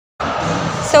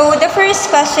So the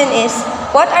first question is,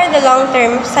 what are the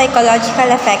long-term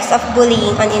psychological effects of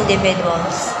bullying on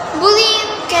individuals?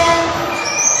 Bullying can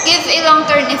give a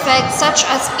long-term effect such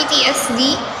as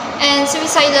PTSD and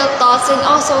suicidal thoughts and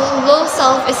also low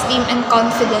self-esteem and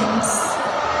confidence.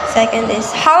 Second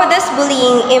is, how does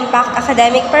bullying impact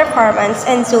academic performance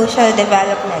and social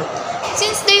development?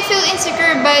 Since they feel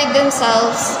insecure by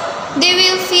themselves, they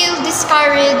will feel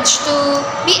discouraged to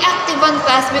be active on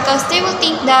class because they will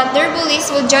think that their bullies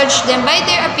will judge them by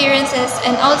their appearances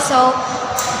and also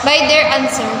by their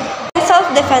answer. Can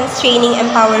self-defense training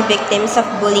empower victims of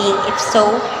bullying? If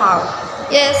so, how?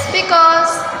 Yes, because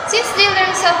since they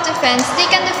learn self-defense, they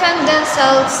can defend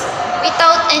themselves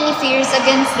without any fears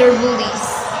against their bullies.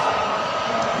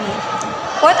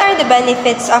 What are the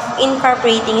benefits of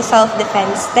incorporating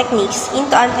self-defense techniques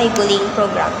into anti-bullying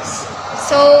programs?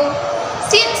 So,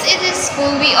 since it is school,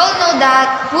 we all know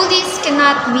that bullies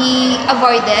cannot be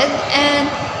avoided and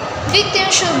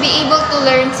victims should be able to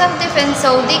learn self-defense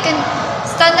so they can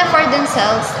stand up for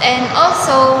themselves and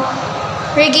also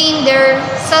regain their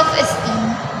self-esteem.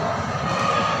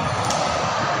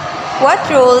 What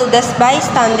role does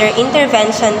bystander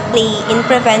intervention play in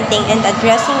preventing and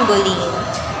addressing bullying?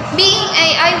 Being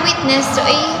an eyewitness to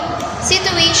a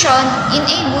situation in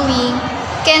a bullying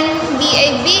can be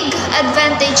a big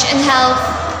advantage and help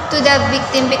to the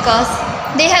victim because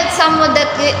they have someone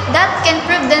that can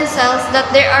prove themselves that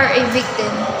they are a victim.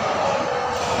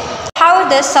 How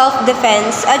does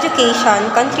self-defense education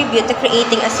contribute to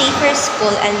creating a safer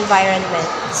school environment?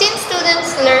 Since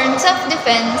students learn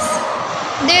self-defense,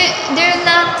 they will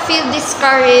not feel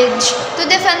discouraged to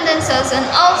defend themselves, and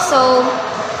also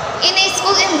in a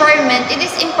school environment, it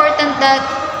is important that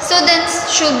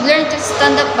students should learn to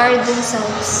stand up by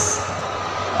themselves.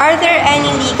 Are there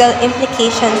any legal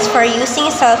implications for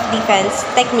using self-defense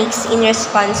techniques in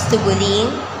response to bullying?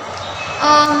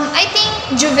 I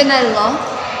think juvenile law.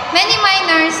 Many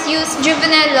minors use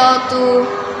juvenile law to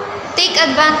take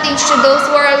advantage to those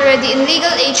who are already in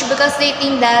legal age because they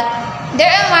think that they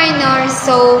are minors,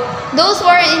 so those who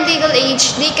are in legal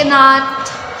age, they cannot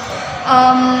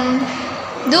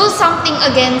do something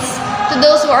against to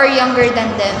those who are younger than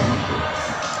them.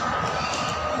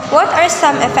 What are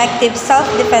some effective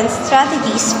self-defense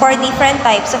strategies for different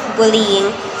types of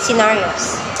bullying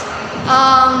scenarios?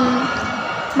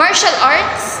 Martial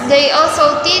arts, they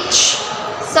also teach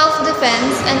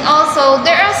self-defense, and also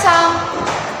there are some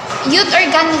youth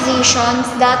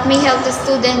organizations that may help the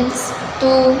students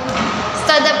to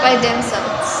stand up by themselves.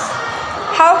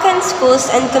 How can schools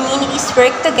and communities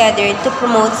work together to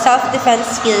promote self-defense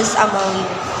skills among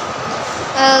youth?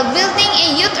 Building a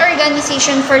youth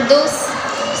organization for those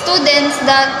students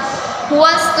that who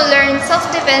wants to learn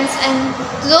self-defense and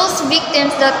those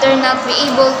victims that are not be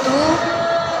able to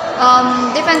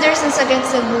defend themselves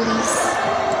against the bullies.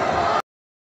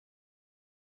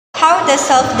 How does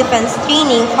self-defense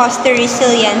training foster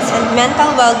resilience and mental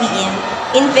well-being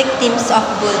in victims of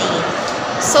bullying?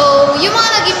 So, yung mga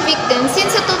naging victims,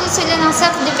 since natuto sila ng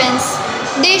self-defense,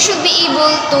 they should be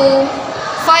able to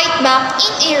fight back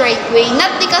in a right way.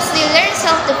 Not because they learn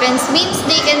self-defense means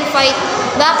they can fight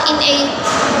back in a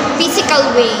physical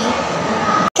way.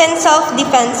 Can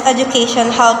self-defense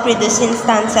education help reduce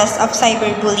instances of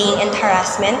cyberbullying and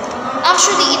harassment?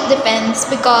 Actually, it depends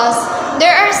because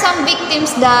there are some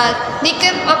victims that they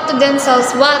keep up to themselves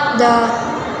what the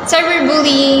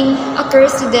cyberbullying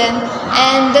occurs to them,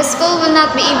 and the school will not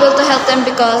be able to help them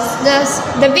because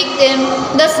the victim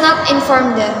does not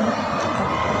inform them.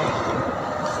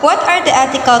 What are the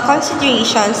ethical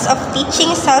considerations of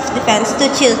teaching self-defense to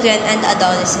children and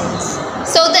adolescents?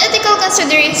 So the ethical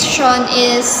consideration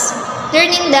is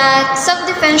learning that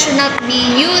self-defense should not be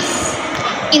used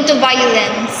into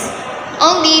violence,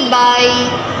 only by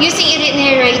using it in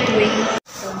a right way.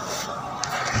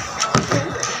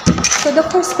 So the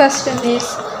first question is,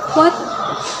 what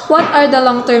are the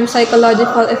long-term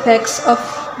psychological effects of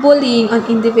bullying on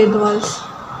individuals?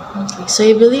 Okay, so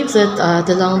I believe that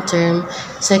the long-term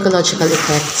psychological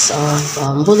effects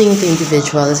of bullying to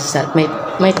individuals is that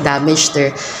might damage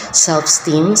their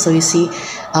self-esteem. So you see,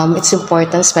 it's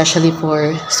important, especially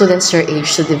for students your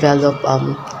age, to develop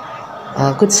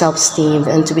good self-esteem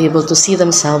and to be able to see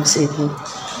themselves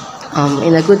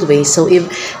in a good way. So if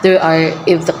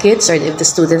the kids or if the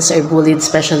students are bullied,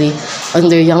 especially on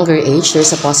their younger age,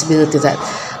 there's a possibility that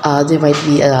there might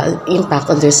be an impact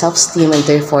on their self-esteem, and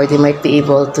therefore they might be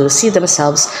able to see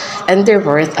themselves and their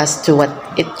worth as to what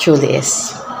it truly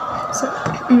is. So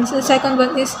the second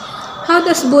one is, how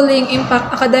does bullying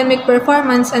impact academic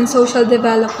performance and social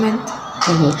development?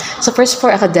 So first, for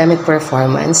academic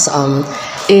performance,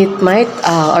 it might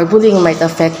or bullying might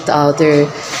affect their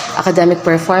academic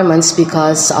performance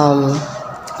because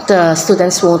the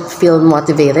students won't feel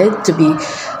motivated to be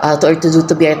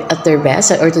to be at their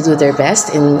best or to do their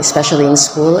best in especially in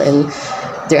school and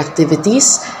their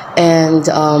activities, and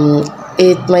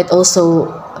it might also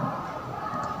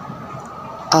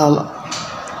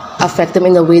affect them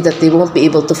in a way that they won't be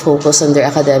able to focus on their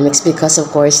academics because of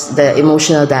course the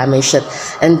emotional damage that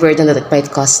and burden that it might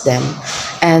cause them.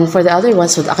 And for the other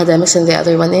ones with academics, and the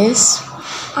other one is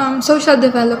Social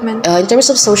development. in terms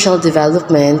of social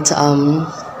development,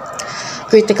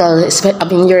 critical, I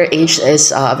mean, your age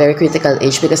is a very critical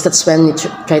age because that's when you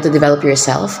try to develop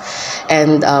yourself,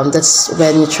 and that's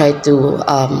when you try to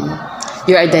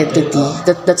your identity.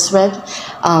 That's when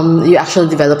you actually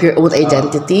develop your own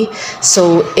identity.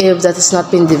 So if that has not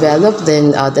been developed,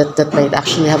 then that might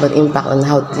actually have an impact on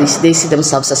how they see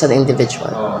themselves as an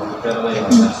individual.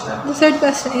 The third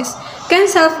question is, can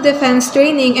self-defense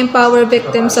training empower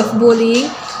victims of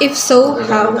bullying? If so,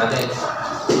 how?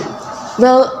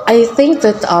 Well, I think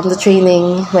that the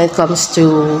training when it comes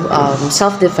to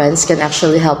self-defense can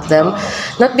actually help them,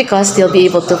 not because they'll be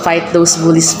able to fight those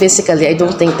bullies physically. I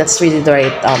don't think that's really the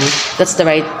right that's the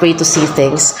right way to see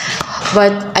things,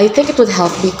 but I think it would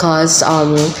help because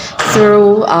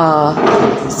through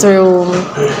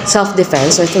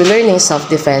self-defense or through learning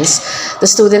self-defense, the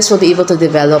students will be able to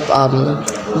develop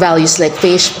values like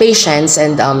patience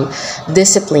and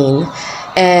discipline,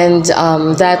 and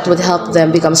that would help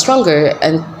them become stronger,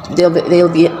 and they'll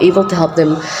be able to help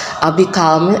them be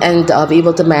calm and be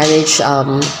able to manage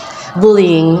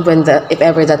bullying if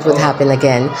ever that would happen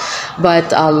again.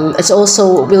 But it's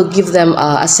also will give them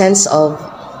a sense of,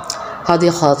 how do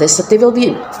you call this, that they will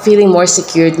be feeling more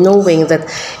secured knowing that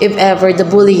if ever the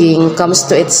bullying comes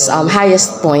to its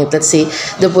highest point, let's say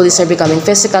the bullies are becoming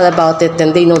physical about it,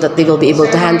 then they know that they will be able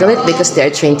to handle it because they are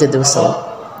trained to do so.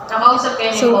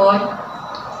 So,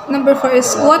 number 4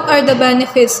 is, what are the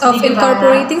benefits of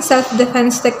incorporating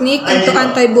self-defense technique into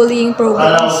anti-bullying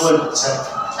programs?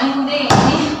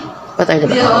 What are the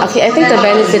okay? I think the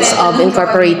benefits of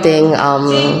incorporating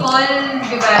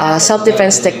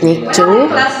self-defense technique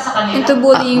Into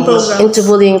bullying programs. into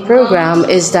bullying program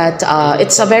is that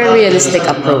it's a very realistic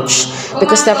approach,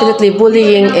 because definitely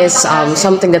bullying is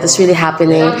something that is really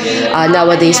happening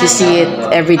nowadays. We see it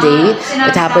every day.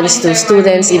 It happens to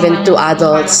students, even to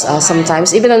adults,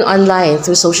 sometimes even online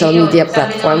through social media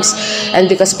platforms. And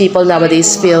because people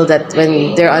nowadays feel that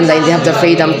when they're online, they have the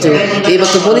freedom to be able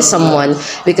to bully someone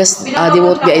because they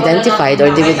won't be identified, or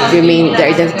their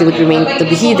identity would remain to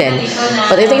be hidden.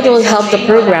 But I think it will help the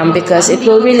program because it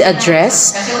will really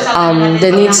address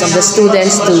the needs of the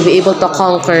students to be able to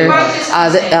conquer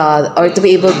or to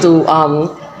be able to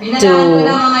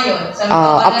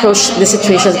approach the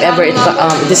situation if ever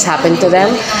this happened to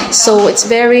them. So it's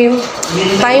very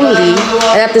timely,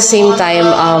 and at the same time,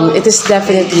 it is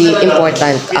definitely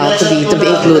important to be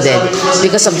included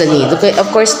because of the need. Okay, of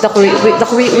course,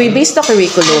 we base the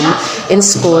curriculum in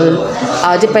school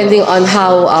depending on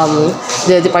how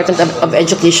the Department of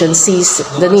Education sees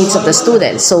the needs of the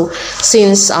students. So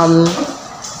since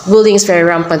bullying is very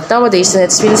rampant nowadays, and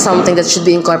it's really something that should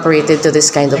be incorporated to this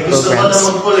kind of programs.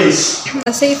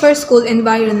 A safer school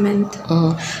environment.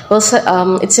 Well, so,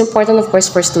 it's important, of course,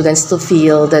 for students to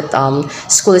feel that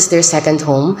school is their second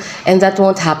home, and that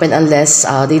won't happen unless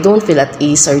they don't feel at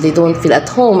ease or they don't feel at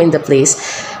home in the place,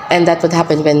 and that would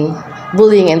happen when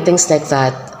bullying and things like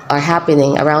that are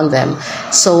happening around them.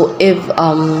 So if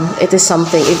it is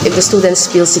something, if the students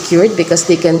feel secured because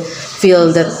they can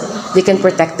feel that they can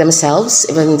protect themselves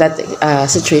when that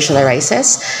situation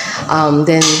arises,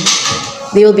 then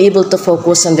they will be able to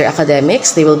focus on their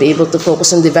academics. They will be able to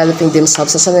focus on developing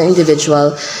themselves as an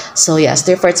individual. So yes,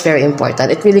 therefore it's very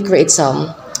important. It really creates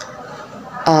an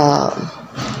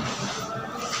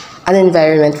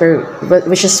environment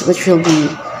which will be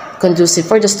conducive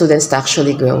for the students to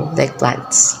actually grow like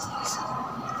plants.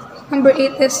 Number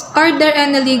 8 is, are there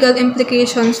any legal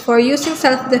implications for using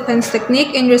self-defense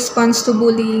technique in response to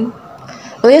bullying?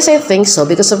 Well, yes, I think so,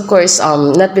 because of course,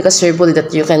 not because you're bullied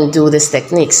that you can do this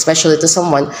technique, especially to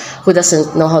someone who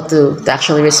doesn't know how to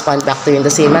actually respond back to you in the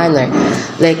same manner.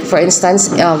 Like, for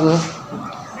instance,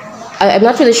 I'm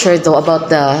not really sure though about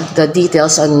the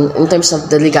details in terms of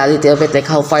the legality of it, like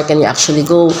how far can you actually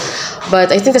go.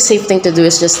 But I think the safe thing to do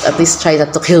is just at least try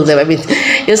not to kill them. I mean,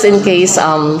 just in case,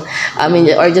 or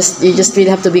you just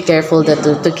really have to be careful that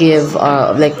to give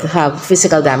like have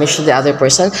physical damage to the other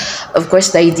person. Of course,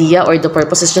 the idea or the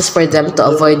purpose is just for them to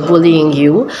avoid bullying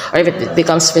you, or if it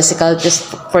becomes physical, just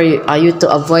for you to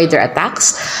avoid their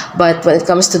attacks. But when it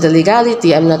comes to the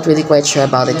legality, I'm not really quite sure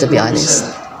about it, to be honest.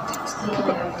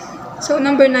 So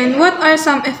number 9, what are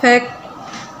some effective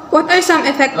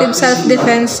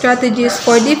self-defense strategies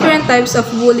for different types of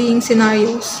bullying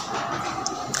scenarios?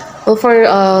 Well, for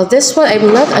this one, I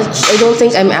don't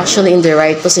think I'm actually in the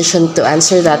right position to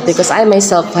answer that because I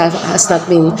myself I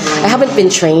haven't been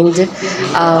trained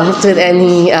with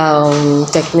any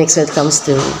techniques when it comes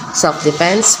to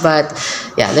self-defense. But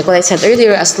yeah, like what I said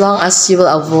earlier, as long as you will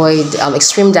avoid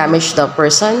extreme damage to the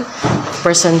person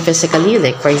physically,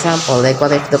 like for example, like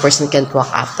what if the person can't walk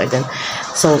after them?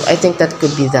 So I think that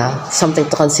could be the something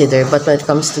to consider. But when it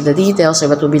comes to the details or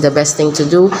what would be the best thing to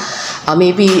do,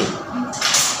 maybe.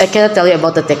 I cannot tell you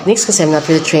about the techniques because I'm not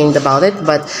really trained about it,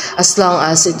 but as long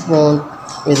as it won't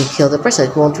really kill the person,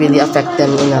 it won't really affect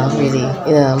them in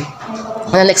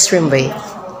an extreme way.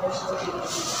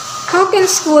 How can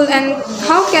school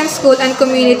and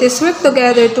communities work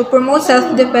together to promote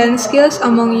self-defense skills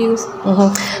among youth?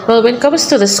 Well, when it comes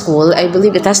to the school, I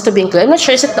believe it has to be included. I'm not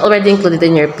sure, is it already included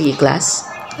in your PE class?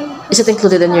 Is it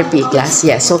included in your PE class?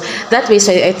 Yes. So that way,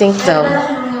 so I think the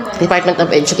Department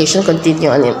of Education continue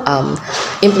on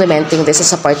implementing this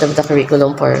as a part of the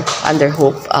curriculum for under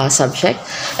Hope subject.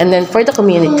 And then for the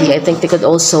community, I think they could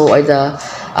also, or the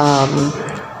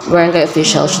barangay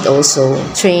officials should also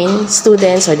train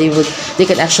students, or they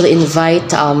could actually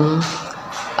invite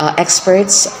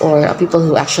experts or people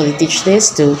who actually teach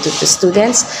this to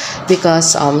students,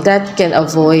 because that can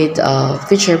avoid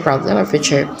future problem or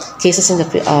future cases in the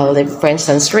like for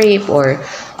instance rape or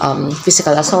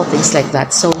physical assault, things like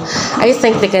that. So I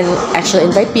think they can actually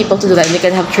invite people to do that, and they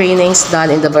can have trainings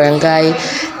done in the barangay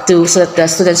so that the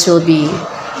students will be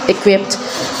equipped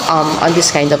on this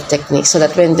kind of technique, so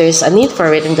that when there's a need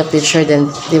for it in the future, then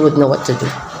they would know what to do.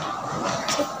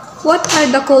 What are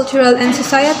the cultural and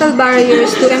societal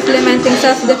barriers to implementing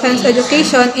self-defense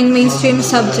education in mainstream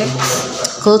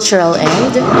subjects? Cultural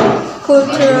and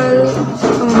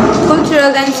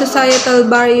societal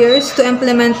barriers to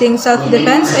implementing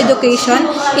self-defense education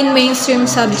in mainstream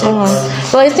subjects.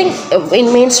 Well, I think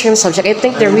in mainstream subject, I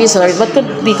think the reason, or what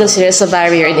could be considered as a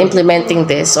barrier in implementing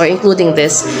this or including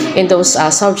this in those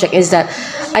subjects, is that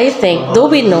I think, though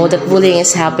we know that bullying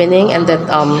is happening and that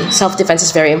self-defense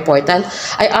is very important,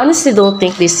 I honestly don't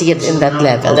think they see it in that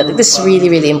level, that it is really,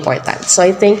 really important. So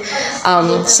I think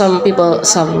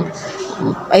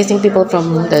people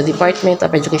from the Department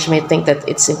of Education might think that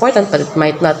it's important, but it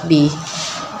might not be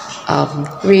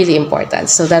really important.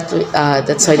 So that's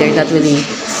why they're not really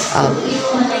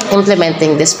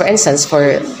implementing this, for instance,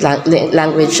 for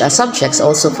language subjects,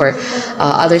 also for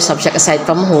other subjects aside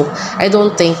from Hope. I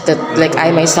don't think that, like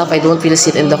I myself, I don't really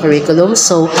see it in the curriculum.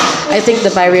 So I think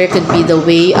the barrier could be the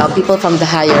way people from the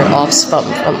higher ups, from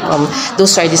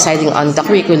those who are deciding on the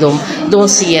curriculum, don't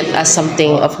see it as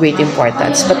something of great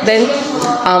importance. But then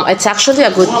it's actually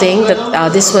a good thing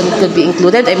that this one could be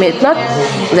included. I mean, it's not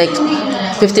like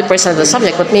 50% of the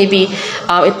subject, but maybe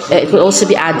it could also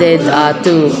be added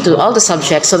to all the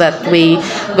subjects, so that way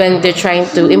when they're trying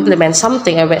to implement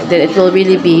something, then it will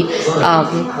really be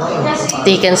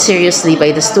taken seriously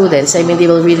by the students. I mean, they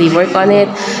will really work on it.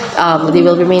 They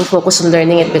will remain focused on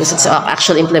learning it because it's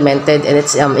actually implemented and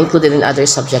it's included in other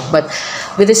subjects. But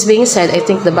with this being said, I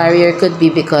think the barrier could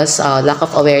be because lack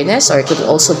of awareness, or it could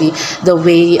also be the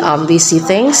way they see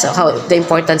things, how the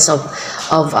importance of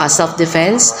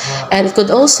self-defense, and it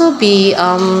could also be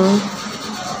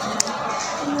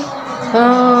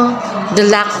the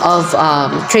lack of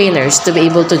trainers to be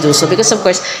able to do so, because of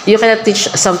course you cannot teach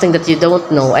something that you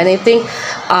don't know. And I think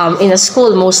in a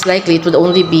school, most likely it would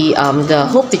only be the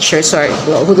Hope teachers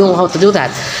who know how to do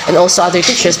that, and also other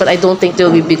teachers, but I don't think there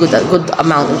will be a good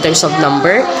amount in terms of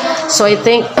number. So I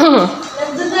think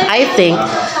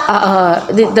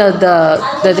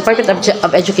the Department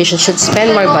of Education should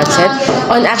spend more budget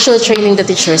on actually training the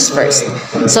teachers first.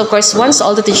 So of course, once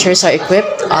all the teachers are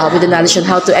equipped with the knowledge on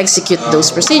how to execute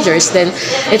those procedures, then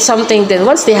it's something, then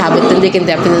once they have it, then they can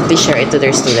definitely share it to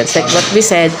their students. Like what we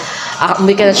said,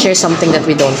 we cannot share something that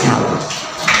we don't have.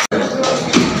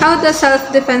 How does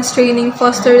self-defense training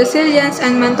foster resilience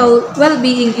and mental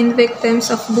well-being in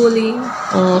victims of bullying?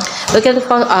 I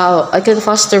can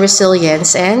foster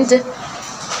resilience and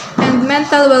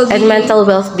mental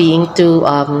well-being to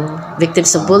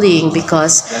victims of bullying,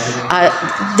 because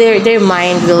their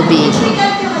mind will be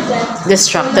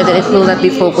distracted and it will not be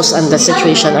focused on the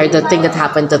situation or the thing that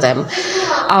happened to them.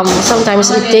 Sometimes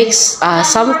it takes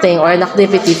something or an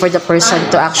activity for the person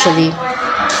to actually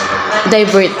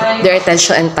divert their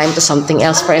attention and time to something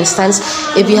else. For instance,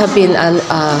 if you have been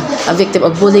a victim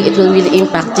of bullying, it will really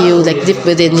impact you like deep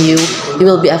within you. you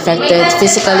will be affected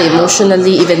physically,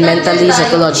 emotionally, even mentally,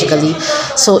 psychologically.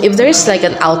 So if there is like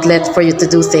an outlet for you to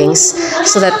do things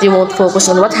so that you won't focus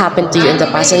on what happened to you in the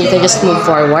past and you can just move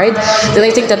forward, then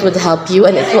I think that would help you,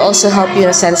 and it will also help you in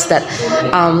a sense that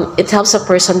it helps a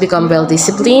person become well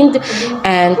disciplined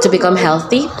and to become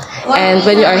healthy. And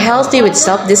when you are healthy with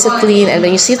self-discipline and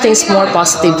when you see things more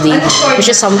positively, which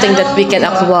is something that we can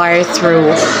acquire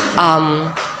through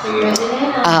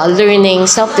learning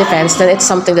self-defense, then it's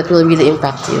something that will really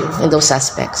impact you in those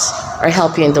aspects, or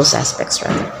help you in those aspects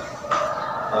rather.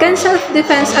 Can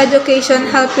self-defense education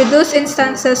help reduce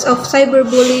instances of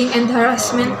cyberbullying and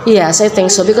harassment? Yes, I think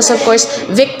so, because of course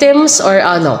victims or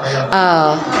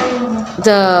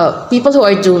the people who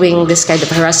are doing this kind of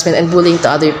harassment and bullying to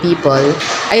other people,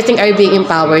 I think are being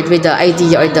empowered with the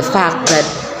idea or the fact that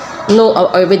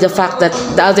with the fact that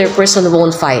the other person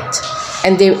won't fight,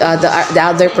 and the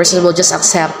other person will just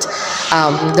accept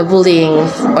the bullying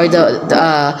or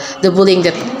the bullying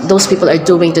that those people are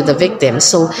doing to the victims.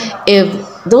 So if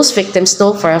those victims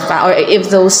know for a fact, or if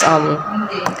those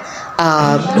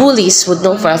bullies would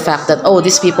know for a fact that, oh,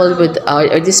 these people would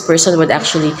or this person would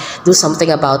actually do something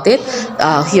about it,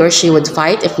 he or she would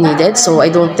fight if needed, so I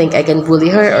don't think I can bully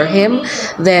her or him,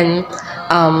 then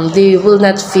they will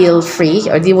not feel free,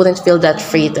 or they wouldn't feel that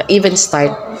free to even start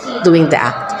doing the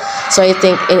act. So I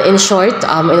think in short,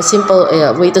 in a simple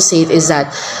way to say it is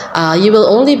that you will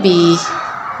only be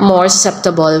more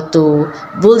susceptible to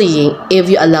bullying if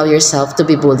you allow yourself to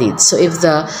be bullied. So if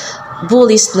the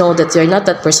bullies know that you're not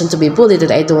that person to be bullied,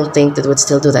 then I don't think that would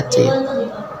still do that to you.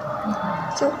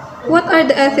 So, what are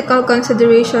the ethical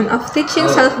considerations of teaching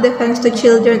self-defense to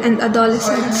children and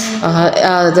adolescents?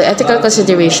 The ethical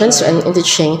considerations in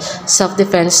teaching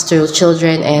self-defense to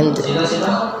children and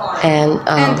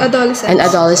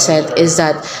adolescent is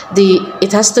that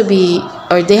it has to be,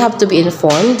 or they have to be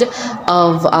informed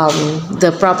of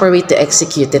the proper way to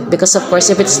execute it, because of course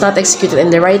if it's not executed in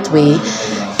the right way,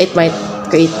 it might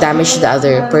create damage to the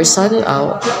other person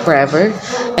forever.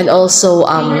 And also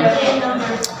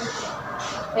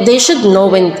they should know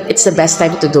when it's the best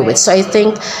time to do it. So I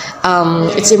think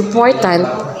it's important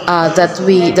that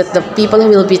the people who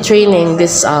will be training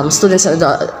these students and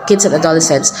kids and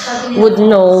adolescents would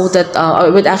know that,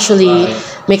 or would actually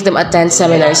make them attend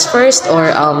seminars first,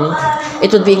 or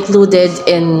it would be included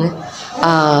in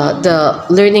the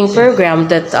learning program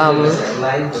that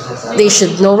they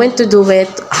should know when to do it,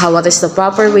 what is the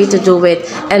proper way to do it,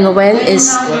 and when is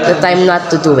the time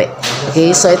not to do it.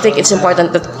 Okay, so I think it's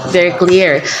important that they're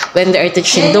clear when they are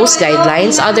teaching those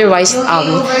guidelines. Otherwise,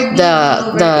 the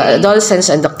adolescents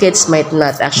and the kids might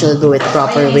not actually do it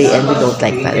proper way, and we don't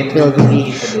like that. It will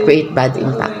really create bad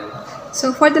impact.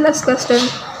 So for the last question,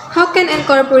 how can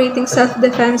incorporating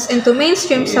self-defense into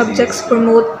mainstream subjects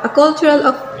promote a culture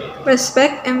of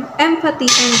respect, empathy,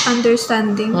 and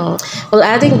understanding? Well,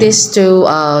 adding this to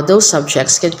those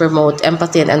subjects can promote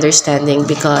empathy and understanding,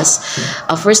 because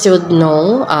first they would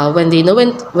know when they know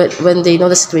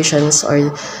the situations, or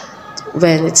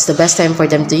when it's the best time for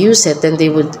them to use it, then they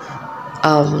would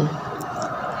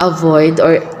avoid,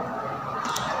 or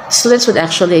students would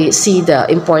actually see the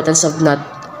importance of not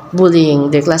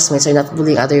bullying their classmates or not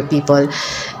bullying other people,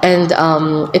 and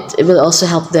it will also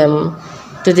help them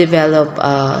to develop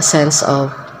a sense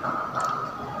of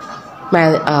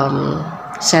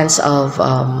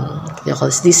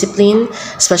discipline,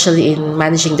 especially in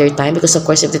managing their time, because of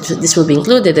course if this will be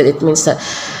included, then it means that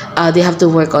they have to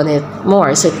work on it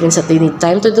more. So it means that they need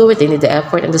time to do it, they need the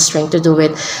effort and the strength to do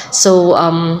it. So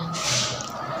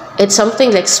it's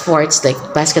something like sports, like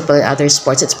basketball and other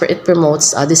sports. It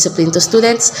promotes discipline to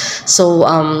students. So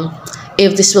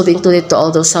if this will be included to all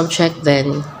those subjects,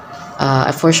 then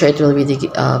for sure it will really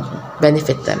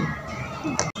benefit them.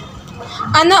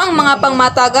 Ano ang mga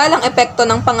pangmatagalang epekto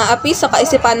ng pang-aapi sa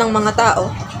kaisipan ng mga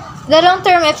tao? The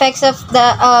long-term effects of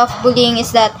bullying is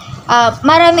that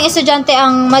maraming estudyante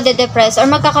ang madedepress or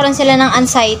magkakaroon sila ng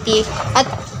anxiety, at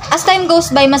as time goes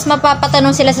by, mas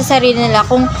mapapatanong sila sa sarili nila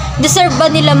kung deserve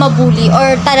ba nila mabully,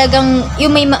 or talagang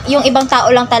yung ibang tao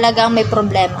lang talagang may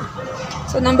problema.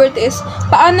 So number 2 is,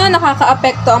 paano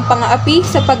nakakaapekto ang pang-aapi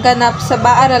sa pagganap sa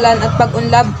paaralan at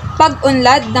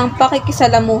pag-unlad ng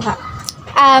pakikisalamuha?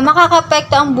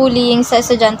 Makakaapekto ang bullying sa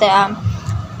estudyante.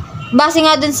 Base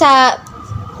nga dun sa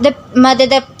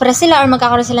madedepress sila or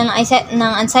magkakaroon sila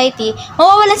ng anxiety,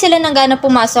 mawawalan sila ng gana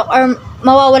pumasok or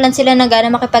mawawalan sila ng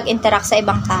gana makipag-interact sa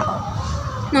ibang tao.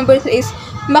 Number 3 is,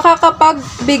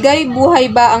 Makakapagbigay buhay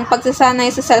ba ang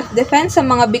pagsasanay sa self-defense sa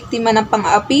mga biktima ng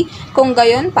pang-aapi? Kung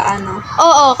gayon, paano?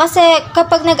 Oo, kasi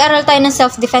kapag nag-aral tayo ng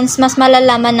self-defense, mas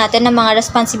malalaman natin ang mga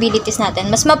responsibilities natin.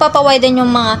 Mas mapapawiden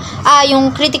yung mga,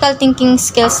 yung critical thinking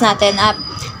skills natin.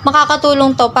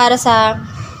 Makakatulong to para sa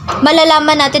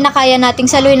malalaman natin na kaya nating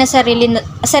saluhin na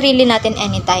sarili natin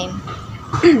anytime.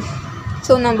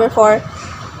 So, number 4.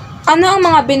 Ano ang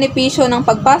mga benepisyo ng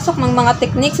pagpasok ng mga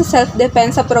technique sa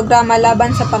self-defense sa programa laban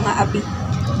sa pang-aapi?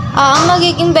 Ang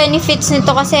magiging benefits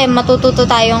nito kasi matututo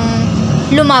tayong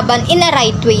lumaban in a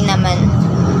right way naman.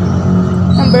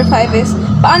 Number 5 is,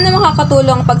 paano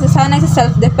makakatulong ang pagsasanay sa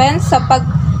self-defense sa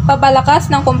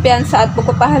pagpapalakas ng kumpiyansa at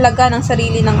pagpapahalaga ng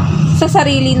sa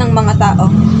sarili ng mga tao?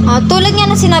 Tulad nga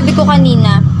ng sinabi ko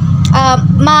kanina,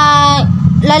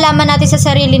 lalaman natin sa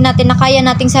sarili natin na kaya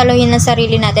nating saluhin ng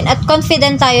sarili natin at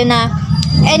confident tayo na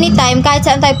anytime, kahit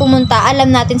saan tayo pumunta, alam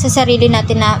natin sa sarili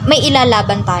natin na may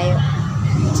ilalaban tayo.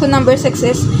 So, number 6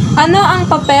 is, ano ang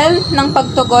papel ng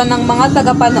pagtugon ng mga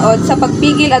tagapanood sa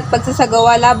pagpigil at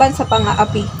pagsasagawa laban sa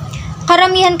pang-aapi?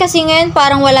 Karamihan kasi ngayon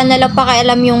parang wala na lang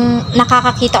pakialam yung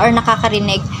nakakakita or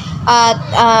nakakarinig. At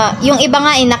yung iba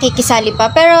nga ay nakikisali pa.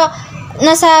 Pero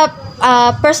nasa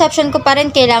perception ko pa rin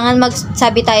kailangan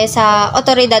magsabi tayo sa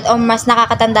otoridad o mas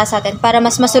nakakatanda sa atin para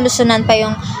mas masolusyonan pa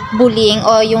yung bullying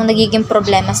o yung nagiging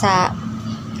problema sa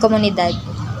komunidad.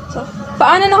 So,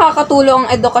 paano nakakatulong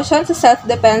ang edukasyon sa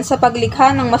self-defense sa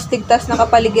paglikha ng mas tigtas na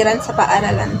kapaligiran sa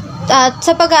paaralan? At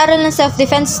sa pag-aaral ng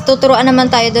self-defense, tuturuan naman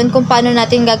tayo doon kung paano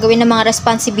natin gagawin ang mga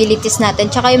responsibilities natin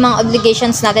tsaka yung mga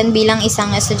obligations natin bilang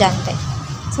isang estudyante.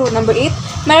 So, number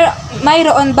 8,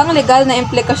 mayroon bang legal na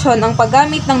implikasyon ang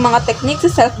paggamit ng mga technique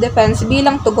sa self-defense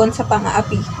bilang tugon sa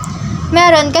pang-aapi?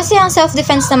 Meron, kasi ang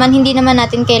self-defense naman, hindi naman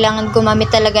natin kailangan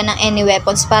gumamit talaga ng any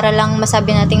weapons para lang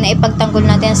masabi natin na ipagtanggol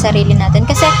natin ang sarili natin.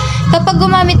 Kasi kapag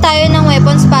gumamit tayo ng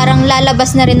weapons, parang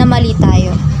lalabas na rin na mali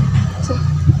tayo. So,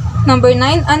 number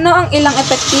 9, ano ang ilang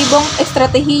epektibong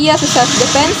estratehiya sa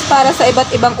self-defense para sa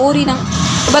iba't ibang uri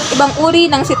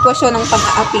ng sitwasyon ng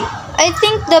pang-aapi? I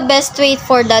think the best way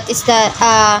for that is that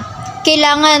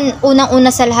kailangan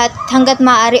unang-una sa lahat hanggat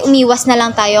maaari umiwas na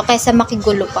lang tayo kaysa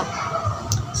makigulo pa.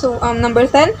 So, number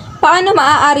 10, paano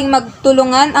maaaring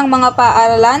magtulungan ang mga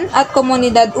paaralan at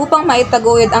komunidad upang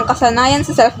maitaguyod ang kasanayan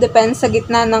sa self-defense sa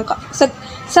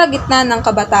gitna ng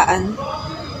kabataan?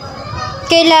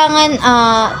 Kailangan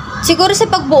siguro sa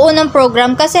pagbuo ng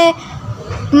program kasi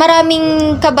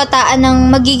maraming kabataan ng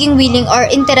magiging willing or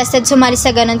interested sumali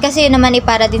sa ganun kasi yun naman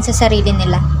para din sa sarili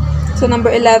nila. So,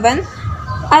 number 11,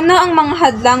 ano ang mga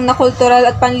hadlang na kultural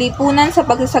at panlipunan sa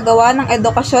pagsasagawa ng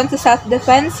edukasyon sa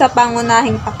self-defense sa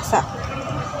pangunahing paksa?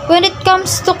 When it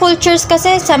comes to cultures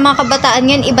kasi sa mga kabataan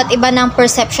yun, iba't iba ng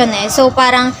perception eh. So,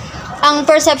 parang ang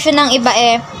perception ng iba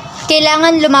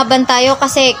kailangan lumaban tayo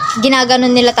kasi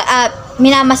ginaganon nila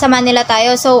minamasama nila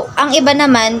tayo. So, ang iba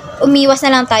naman, umiwas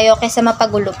na lang tayo kaysa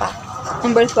mapagulo pa.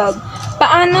 Number 12.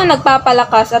 Paano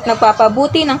nagpapalakas at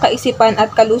nagpapabuti ng kaisipan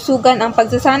at kalusugan ang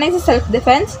pagsasanay sa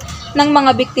self-defense ng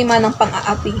mga biktima ng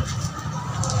pang-aapi?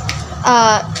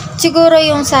 Siguro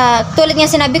yung tulad nga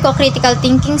sinabi ko, critical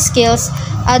thinking skills,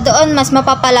 doon mas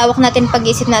mapapalawak natin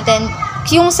pag-isip natin.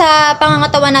 Yung sa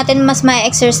pangangatawan natin, mas may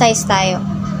exercise tayo.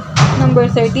 Number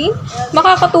 13,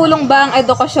 makakatulong ba ang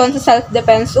edukasyon sa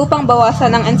self-defense upang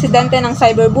bawasan ang insidente ng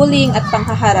cyberbullying at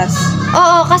panghaharas?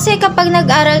 Oo, kasi kapag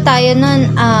nag-aral tayo nun,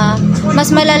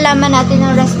 mas malalaman natin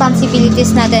ang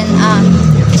responsibilities natin.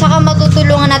 Tsaka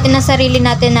matutulungan natin ang sarili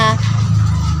natin na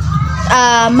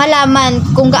malaman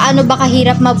kung gaano ba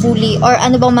kahirap mabully or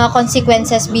ano bang mga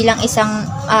consequences bilang isang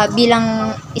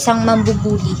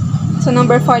mambubuli. So,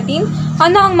 number 14,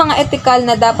 ano ang mga etikal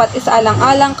na dapat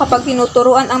isaalang-alang kapag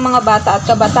tinuturuan ang mga bata at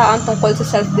kabataan tungkol sa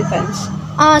self-defense?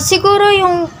 Siguro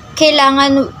yung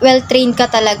kailangan well-trained ka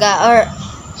talaga or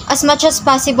as much as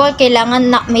possible, kailangan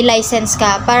na may license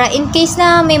ka para in case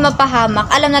na may mapahamak,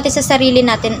 alam natin sa sarili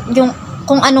natin yung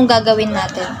kung anong gagawin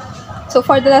natin. So,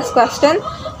 for the last question,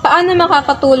 paano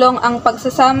makakatulong ang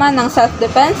pagsasama ng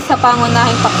self-defense sa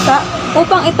pangunahing paksa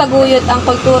upang itaguyod ang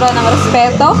kultura ng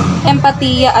respeto,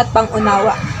 empatiya at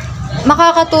pangunawa?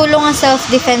 Makakatulong ang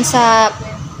self-defense sa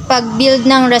pag-build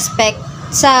ng respect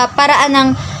sa paraan ng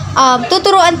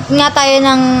tuturuan nga tayo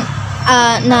ng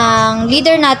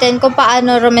leader natin kung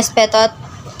paano rumespeto at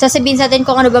sasabihin sa atin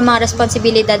kung ano ba mga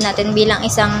responsibilidad natin bilang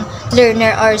isang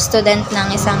learner or student ng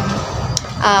isang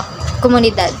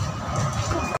komunidad.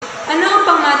 Ano ang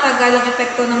pangmatagalang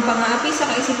epekto ng pang-aapi sa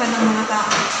kaisipan ng mga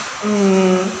tao?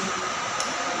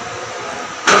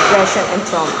 Depression and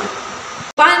trauma.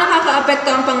 Paano nakakaapekto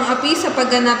ang pang-aapi sa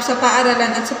pagganap sa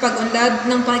paaralan at sa pag-unlad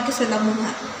ng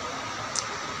pakikisalamuha?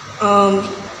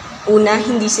 una,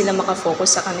 hindi sila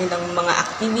makafocus sa kanilang mga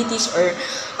activities or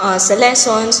sa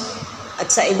lessons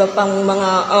at sa iba pang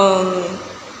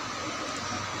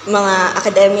mga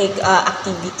academic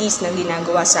activities na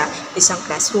ginagawa sa isang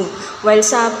classroom. While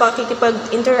sa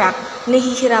pakikipag-interact,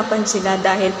 nahihirapan sila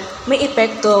dahil may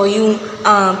epekto yung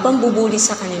pambubuli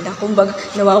sa kanila. Kumbaga,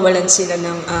 nawawalan sila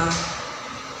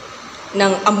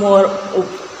ng amor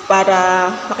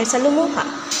para makisalumuha.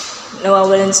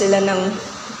 Nawawalan sila nawawalan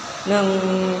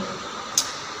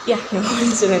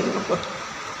sila ng amor.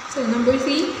 So, number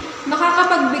 3,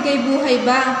 makakapagbigay buhay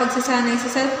ba ang pagsasanay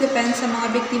sa self-defense sa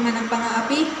mga biktima ng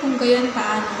pang-aapi? Kung gayon,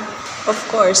 paano? Of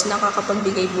course,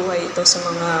 nakakapagbigay buhay ito sa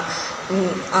mga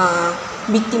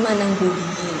biktima ng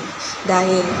bullying.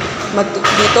 Dahil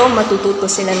dito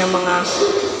matututo sila ng mga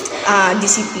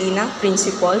disiplina,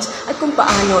 principles, at kung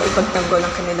paano ipagtanggol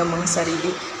ang kanilang mga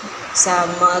sarili sa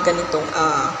mga ganitong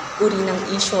uri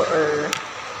ng issue or...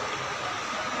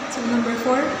 So, number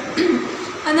 4,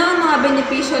 ano ang mga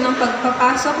benepisyo ng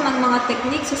pagpapasok ng mga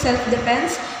technique sa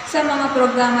self-defense sa mga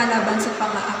programa laban sa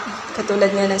pang-aapi?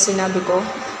 Katulad nga ng sinabi ko,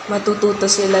 matututo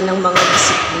sila ng mga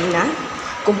disiplina,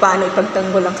 kung paano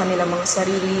ipagtanggol ang kanilang mga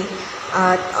sarili,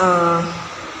 at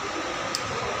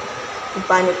kung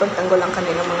paano ipagtanggol ang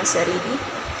kanilang mga sarili,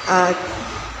 at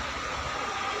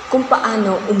kung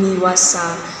paano umiwas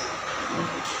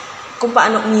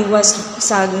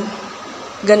sa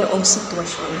ganoong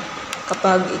sitwasyon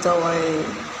kapag ikaw ay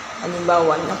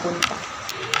halimbawa napunta.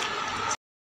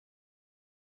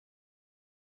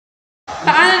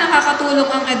 Paano nakakatulong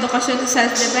ang edukasyon sa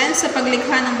self-defense sa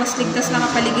paglikha ng mas ligtas na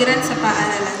kapaligiran sa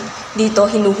paaralan? Dito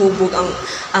hinuhubog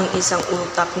ang isang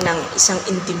utak ng isang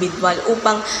individual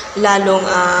upang lalong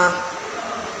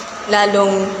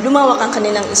lumawak ang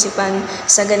kanilang isipan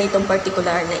sa ganitong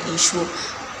particular na issue,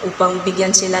 upang bigyan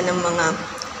sila ng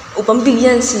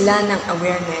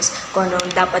awareness kung ano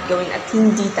dapat gawin at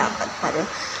hindi dapat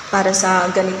para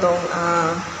sa ganitong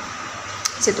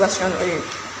sitwasyon or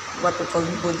what we call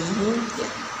bullying.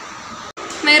 Yeah.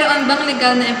 Mayroon bang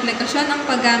legal na implikasyon ang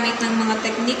paggamit ng mga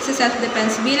technique sa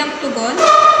self-defense bilang tugon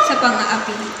sa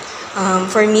pang-aapi?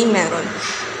 For me, meron.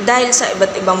 Dahil sa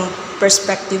iba't ibang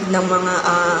perspective ng mga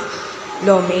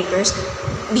lawmakers,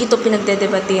 dito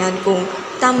pinagdedebatehan kung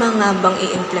tama nga bang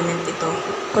i-implement ito.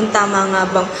 Kung tama nga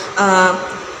bang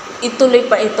ituloy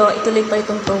pa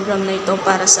itong program na ito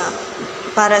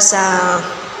para sa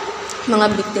mga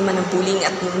biktima ng bullying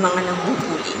at mga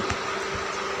nambubully.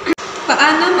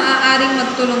 Paano maaaring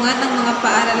magtulungan ang mga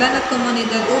paaralan at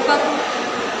komunidad upang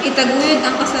itaguyod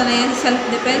ang kasanayan sa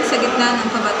self-defense sa gitna ng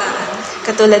kabataan?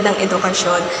 Katulad ng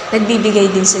edukasyon, nagbibigay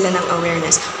din sila ng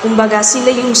awareness. Kumbaga, sila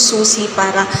yung susi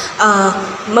para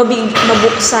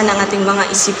mabuksan ang ating mga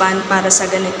isipan para sa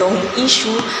ganitong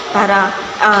issue, para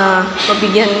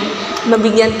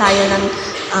mabigyan tayo ng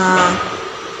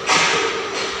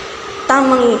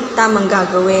tamang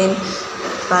gagawin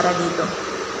para dito.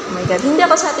 Oh my God, hindi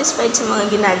ako satisfied sa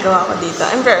mga ginagawa ko dito.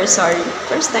 I'm very sorry.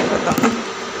 First time ko to.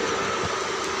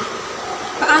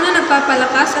 Paano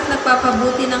nagpapalakas at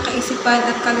nagpapabuti ng kaisipan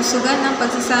at kalusugan ng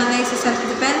pagsasanay sa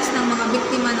self-defense ng mga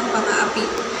biktima ng pang-aapi?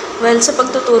 Well, sa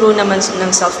pagtuturo naman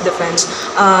ng self-defense,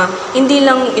 hindi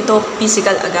lang ito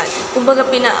physical agad. Kumbaga,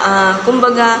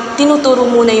 tinuturo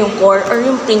muna yung core or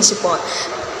yung principle.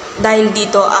 Dahil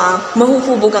dito,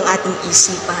 mahuhubog ang ating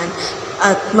isipan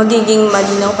at magiging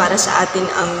malinaw para sa atin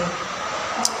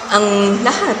ang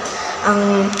lahat.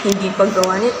 Ang hindi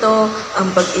paggawa nito,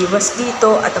 ang pag-iwas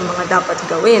dito, at ang mga dapat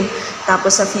gawin.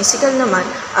 Tapos sa physical naman,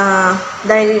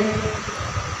 dahil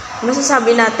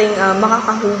masasabi nating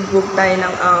makakahubog tayo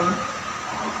ng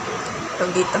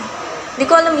dito. Hindi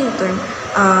ko alam yung term.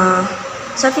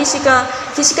 Sa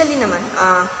physically naman,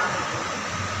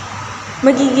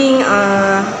 magiging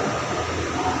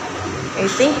I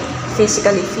think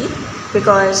physically fit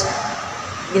because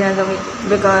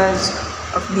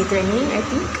of the training, I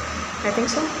think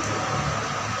so.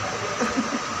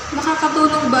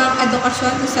 Makakatulong ba ang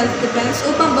edukasyon sa self-defense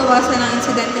upang bawasan ang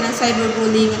insidente ng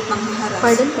cyberbullying at panghaharas?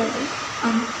 Pardon?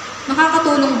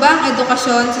 Makakatulong ba ang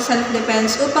edukasyon sa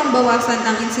self-defense upang bawasan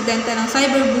ang insidente ng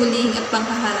cyberbullying at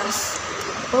panghaharas?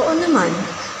 Oo naman.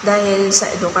 Dahil sa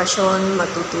edukasyon,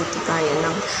 matututo tayo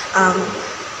ng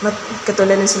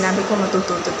katulad ng sinabi ko,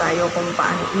 matututo tayo kung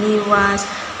paano umiwas,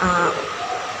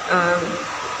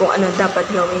 kung ano dapat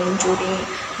gawin during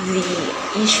the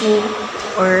issue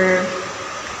or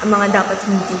ang mga dapat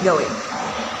hindi gawin.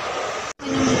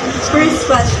 First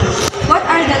question, what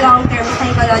are the long-term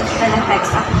psychological effects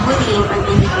of bullying on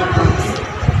individuals?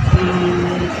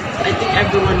 I think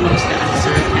everyone knows the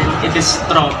answer, and it is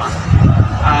trauma.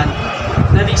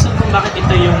 The reason kung bakit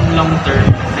ito yung long-term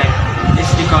effect is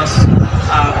because because,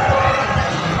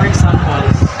 for example,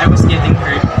 I was getting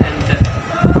hurt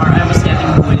or I was getting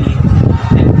bullied.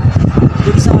 And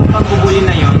dun sa pagbubuli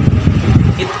na yon,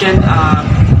 it can,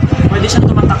 pwede siyang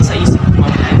tumatak sa isip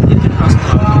mo and it can cause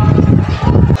trauma.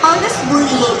 How does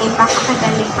bullying impact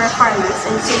academic performance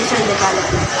and social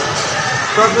development?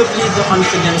 Probably the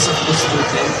confidence of the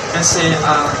student. Kasi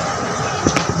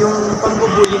yung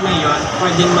pagbubuli na yon,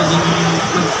 pwedeng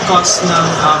mag-cause ng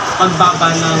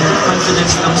pagbaba ng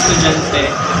confidence ng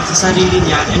estudyante sa sarili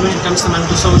niya. And when it comes naman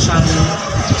to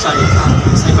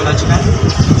psychological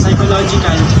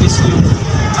is yung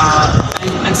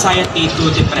anxiety to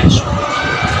depression.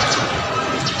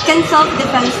 Can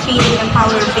self-defense training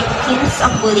empower victims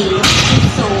of bullying?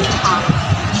 If so, how?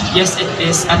 Yes, it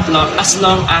is as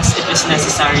long as it is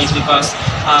necessary because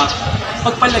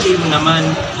pagpalagay mo naman,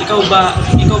 ikaw ba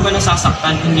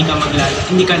nasasaktan, hindi ka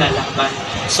lalaban.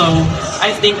 So,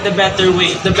 I think the better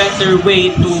way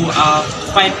to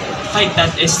fight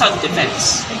that is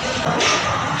self-defense.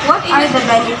 What are the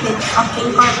benefits of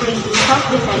incorporating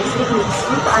self-defense techniques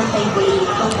into anti-bullying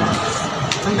programs?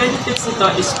 Ang benefits nito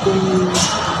is kung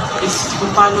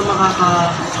paano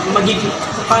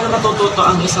paano matututo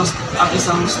ang isang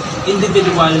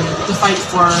individual to fight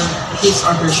for his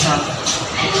or herself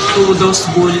to those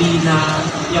bully na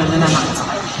nananakit sa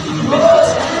kanya. Yung benefits.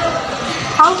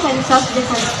 How can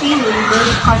self-defense training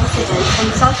build confidence and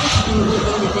self-esteem in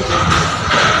individuals?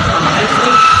 I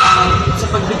think sa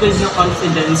pag-build ng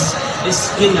confidence is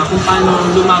yun nga, kung paano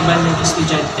lumaban ng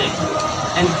estudyante.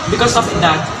 And because of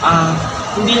that,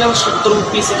 hindi lang through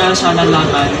physical siya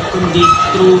lalaban, kundi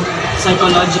through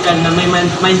psychological na may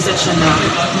mindset siya na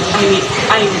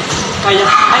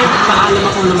maalam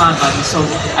akong lumaban, so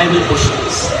I will push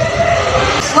this.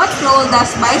 What role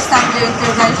does bystander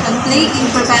intervention play in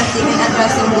preventing and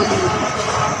addressing bullying?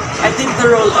 I think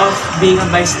the role of being a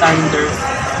bystander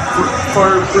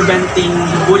for preventing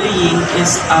bullying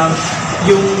is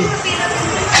yung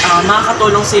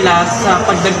makakatulong sila sa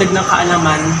pagdagdag ng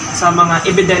kaalaman sa mga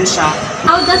ebidensya.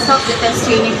 How does self-defense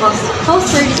training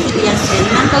foster resilience and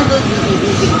mental well-being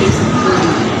in victims of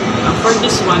bullying? For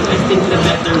this one, I think the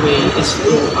better way is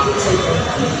to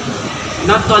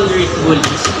not tolerate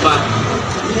bullies, but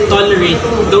tolerate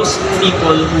those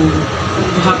people who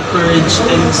have courage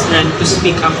and strength to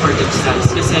speak up for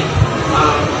themselves. Kasi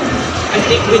I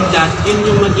think with that, yun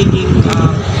yung magiging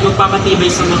magpapatibay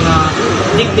sa mga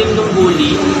victim ng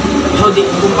bully,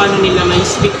 kung paano nila may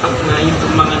speak up na yung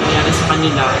mga nangyari sa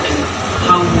kanila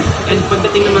and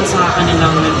pagdating naman sa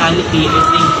kanilang mentality, I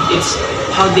think it's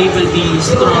how they will be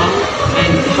strong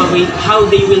and how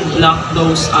they will block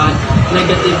those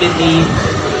negativity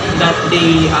that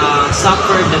they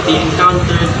suffered, that they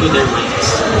encountered to their minds.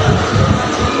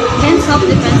 Can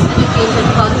self-defense education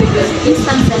contribute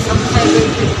instances of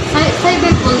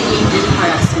cyberbullying and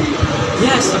harassment?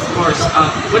 Yes, of course.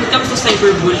 When it comes to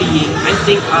cyberbullying, I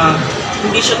think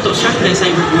hindi siya syempre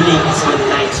cyberbullying is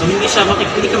online. So hindi ka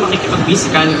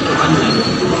makikipag-physical through online.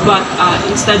 But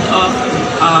instead of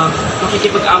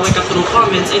makikipag-away ka through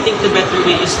comments, I think the better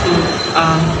way is to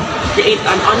create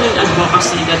an online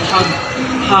advocacy that how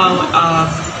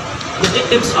the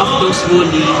victims of those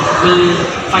bully will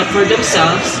fight for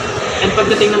themselves. And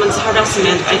pagdating naman sa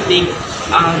harassment, I think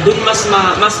dun mas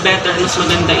better, mas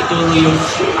maganda ituro yung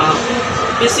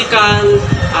physical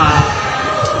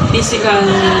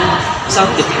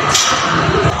self-defense.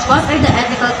 What are the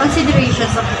ethical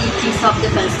considerations of teaching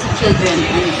self-defense to children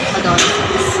and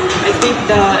adolescents? I think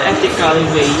the ethical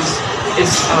ways is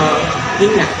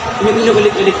yun nga, yung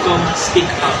inuulit-ulit kong speak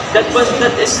up. That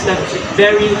is the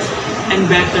very and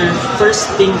better first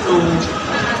thing to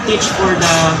teach for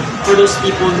those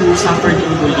people who suffered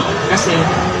in bullying. Kasi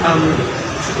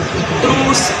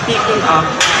through speaking up,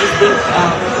 I think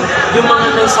yung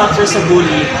mga na-suffer sa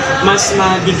bully, mas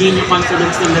magiging yung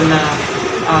confidence nila na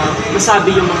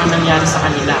masabi yung mga nangyari sa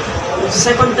kanila.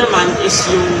 Second naman is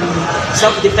yung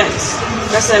self-defense.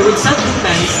 Kasi with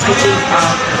self-defense, I think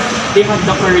they have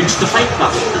the courage to fight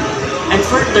back. And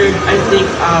for third, I think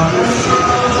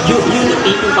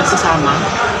unity, yung pagsasama,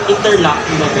 interlock,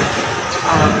 kumbaga.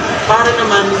 Para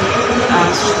naman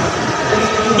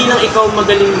hindi lang ikaw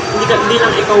magaling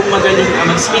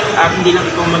mag-speak up, hindi lang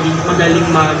ikaw magaling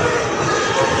mag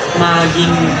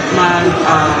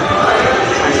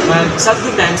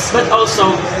self-defense, but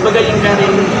also magaling ka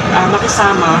rin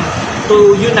makisama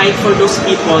to unite for those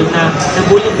people na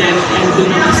bully them, and doon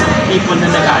naman sa people na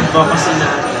nag-advocacy na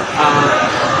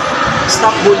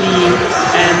stop bullying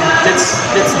and let's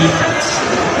be friends.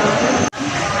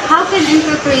 How can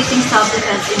incorporating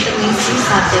self-defense into mainstream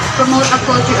subjects promote a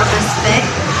culture of respect,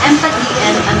 empathy,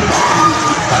 and understanding?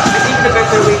 I think the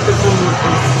better way to promote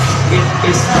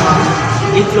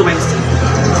influencing.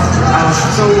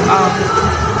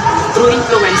 Through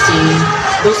influencing,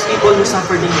 those people who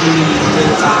suffered in bullying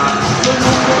will have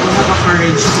a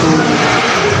courage to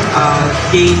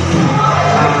gain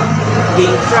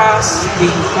trust,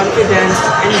 gain confidence,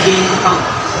 and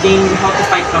gain how to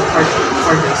fight up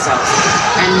for themselves.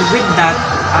 And with that,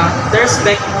 the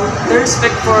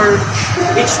respect for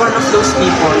each one of those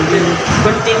people will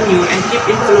continue and keep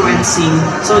influencing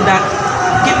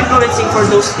for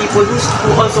those people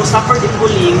who also suffered in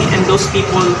bullying, and those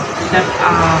people that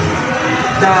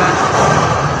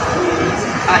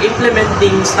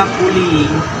implementing stop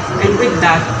bullying. And with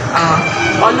that,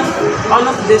 all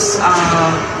of this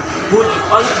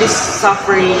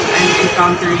suffering and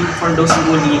encountering for those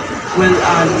bullied will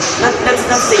let's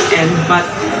not say end, but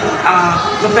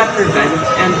mabetter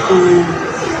and to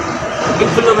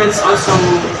influence also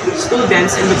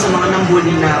students and sa mga nang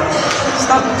bully na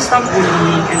stop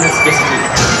bullying, and let's just be.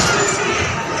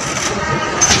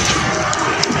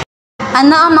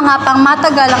 Ano ang mga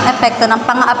pangmatagalang epekto ng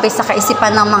pang-aapi sa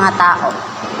kaisipan ng mga tao?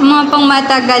 Ang mga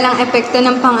pangmatagalang epekto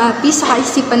ng pang-aapi sa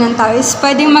kaisipan ng tao is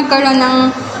pwedeng magkaroon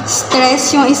ng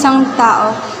stress yung isang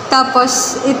tao.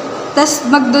 Tapos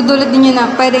magdudulot din yun na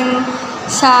pwedeng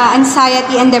sa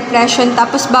anxiety and depression,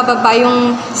 tapos bababa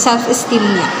yung self-esteem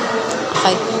niya.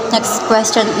 Okay. Next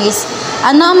question is,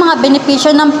 ano ang mga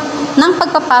benepisyo ng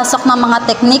pagpapasok ng mga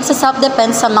technique sa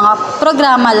self-defense sa mga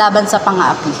programa laban sa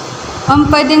pang-aapi?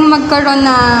 Pwedeng magkaroon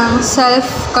ng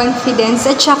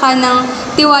self-confidence at saka ng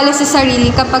tiwala sa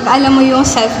sarili kapag alam mo yung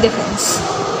self-defense.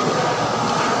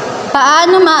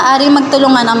 Paano maaaring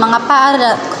magtulungan ang mga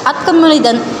paaralan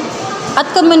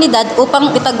at komunidad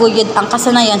upang itaguyod ang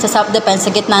kasanayan sa self-defense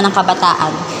sa gitna ng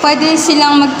kabataan? Pwede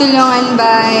silang magtulungan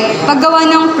by paggawa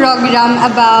ng program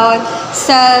about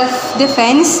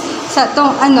self-defense sa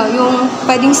yung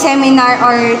pwedeng seminar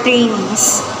or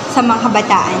trainings sa mga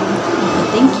kabataan.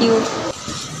 Thank you.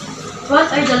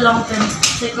 What are the long-term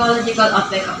psychological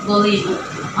effects of bullying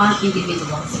on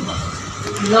individuals?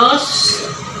 Loss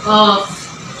of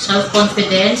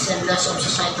self-confidence and loss of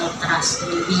societal trust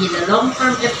will be the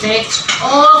long-term effects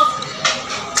of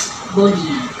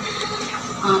bullying.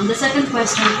 The second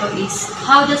question po is,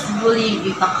 how does bullying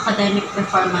impact academic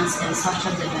performance and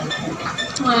social development?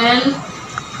 Well,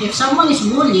 if someone is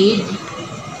bullied,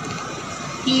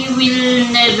 he will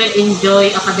never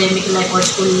enjoy academic life or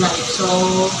school life. So,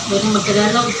 pwede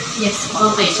magtagalog? Yes.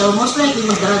 Okay, so most likely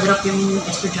magdara-drop yung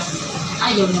estudyante.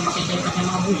 Ayaw niya makita yung kanyang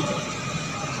mga bully.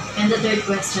 And the third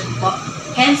question po,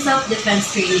 can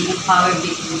self-defense training empower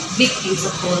victims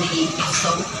of bullying? If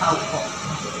so, how po?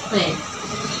 Okay.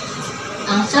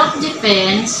 Ang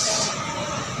self-defense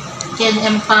can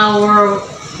empower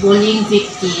bullying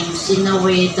victims in a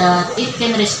way that it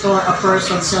can restore a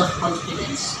person's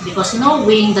self-confidence. Because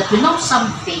knowing that you know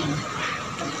something,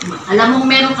 alam mong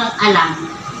meron kang alam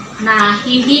na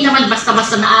hindi naman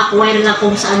basta-basta na-acquire lang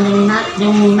kung saan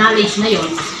yung knowledge na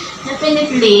yon,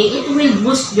 definitely, it will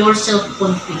boost your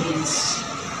self-confidence.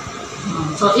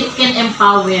 So, it can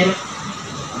empower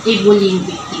a bullying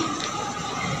victim.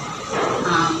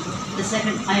 The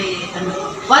second,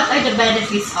 what are the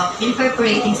benefits of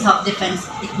incorporating self-defense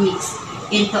techniques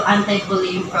into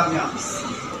anti-bullying programs?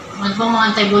 Ano bang mga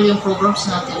anti-bullying programs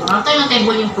natin? Ano tayong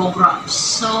anti-bullying programs?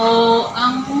 So,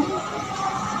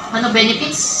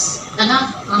 benefits?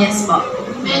 Yes po.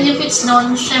 Benefits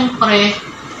nun, syempre,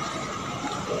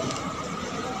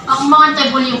 ang mga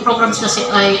anti-bullying programs kasi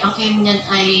ang aim niyan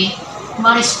ay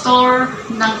ma-restore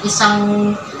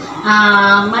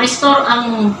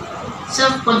ang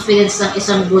self-confidence ng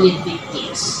isang bullied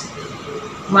victims.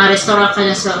 Ma-restore ang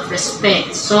kanyang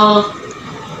self-respect. So,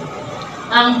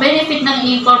 ang benefit ng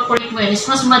i-incorporate mo yun is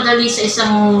mas madali sa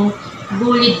isang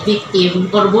bullied victim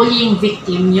or bullying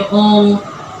victim yung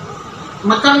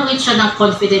magkaroon siya ng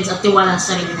confidence at tiwala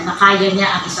sa sarili na kaya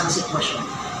niya ang isang sitwasyon.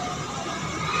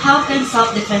 How can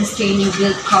self-defense training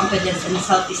build confidence and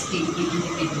self-esteem in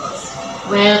individuals?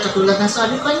 Well, katulad ng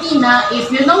sabi ko kanina,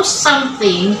 if you know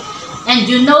something and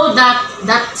you know that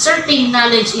certain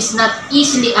knowledge is not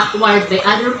easily acquired by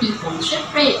other people,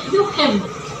 syempre, you have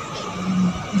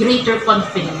greater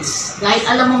confidence. Dahil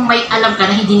alam mong may alam ka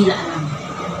na hindi nila alam.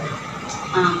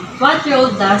 What role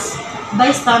does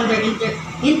bystander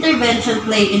intervention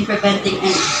play in preventing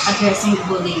and addressing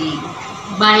bullying?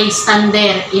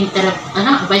 Bystander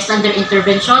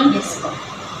intervention? Yes po.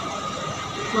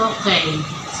 Okay.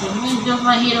 So, medyo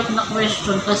mahirap na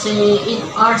question kasi in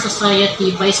our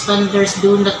society, bystanders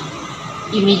do not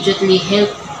immediately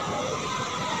help.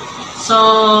 So,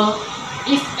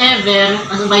 if ever,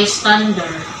 as a bystander,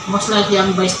 most likely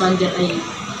ang bystander ay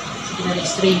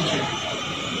stranger.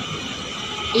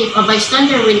 if a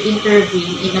bystander will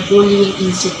intervene in a bullying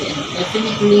incident,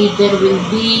 definitely there will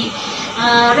be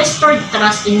restored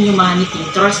trust in humanity,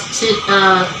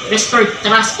 restored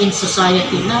trust in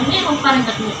society na meron pa rin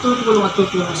at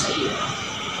tutulong sa iyo.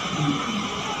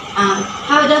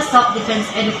 How does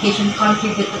self-defense education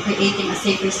contribute to creating a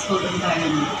safer school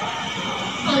environment?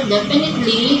 Well,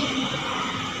 definitely,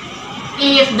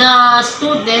 if the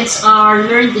students are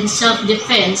learned in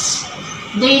self-defense,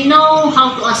 they know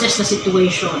how to assess the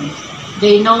situation.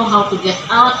 They know how to get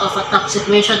out of a tough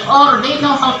situation or they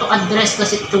know how to address the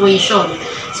situation.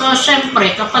 So,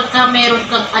 syempre, kapag ka meron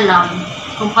kang alam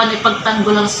kung paano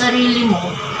ipagtanggol ang sarili mo,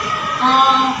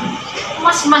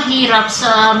 mas mahirap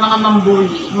sa mga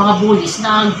mga bullies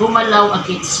na gumalaw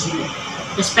against you.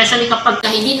 Especially kapag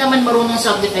hindi naman marunong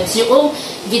self-defense yung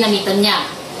ginamitan niya.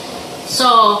 So,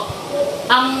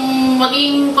 ang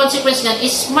maging consequence niyan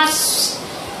is mas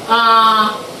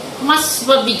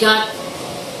mabigat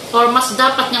or mas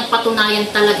dapat niyang patunayan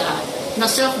talaga na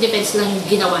self-defense lang yung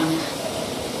ginawa niya.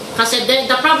 Kasi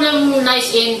the problem lies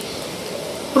in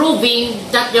proving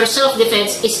that your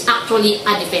self-defense is actually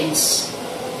a defense.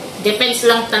 Defense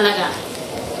lang talaga.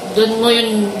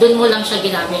 Doon mo lang siya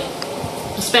ginamit.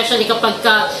 Especially kapag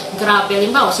grabe,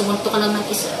 halimbawa, sumunto ka lang ng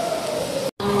isa.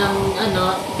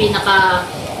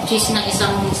 Pinaka-gist ng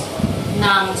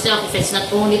self-defense, not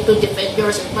only to defend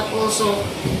yourself, but also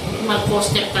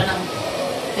mag-foster ka ng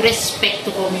respect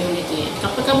to community.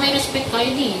 Kapag may respect ka,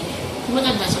 hindi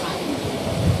maganda sa kanila.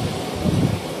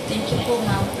 Thank you po,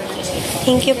 ma'am.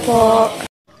 Thank you po.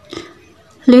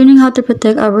 Learning how to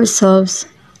protect ourselves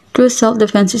through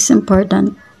self-defense is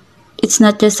important. It's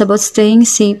not just about staying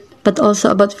safe, but also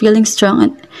about feeling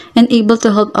strong and able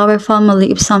to help our family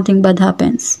if something bad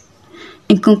happens.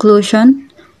 In conclusion,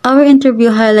 our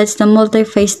interview highlights the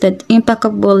multifaceted impact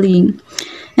of bullying,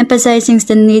 emphasizing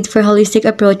the need for holistic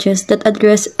approaches that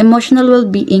address emotional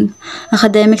well-being,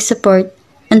 academic support,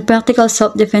 and practical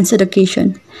self-defense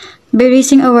education. By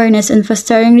raising awareness and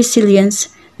fostering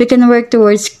resilience, we can work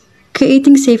towards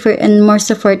creating safer and more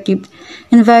supportive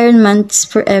environments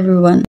for everyone.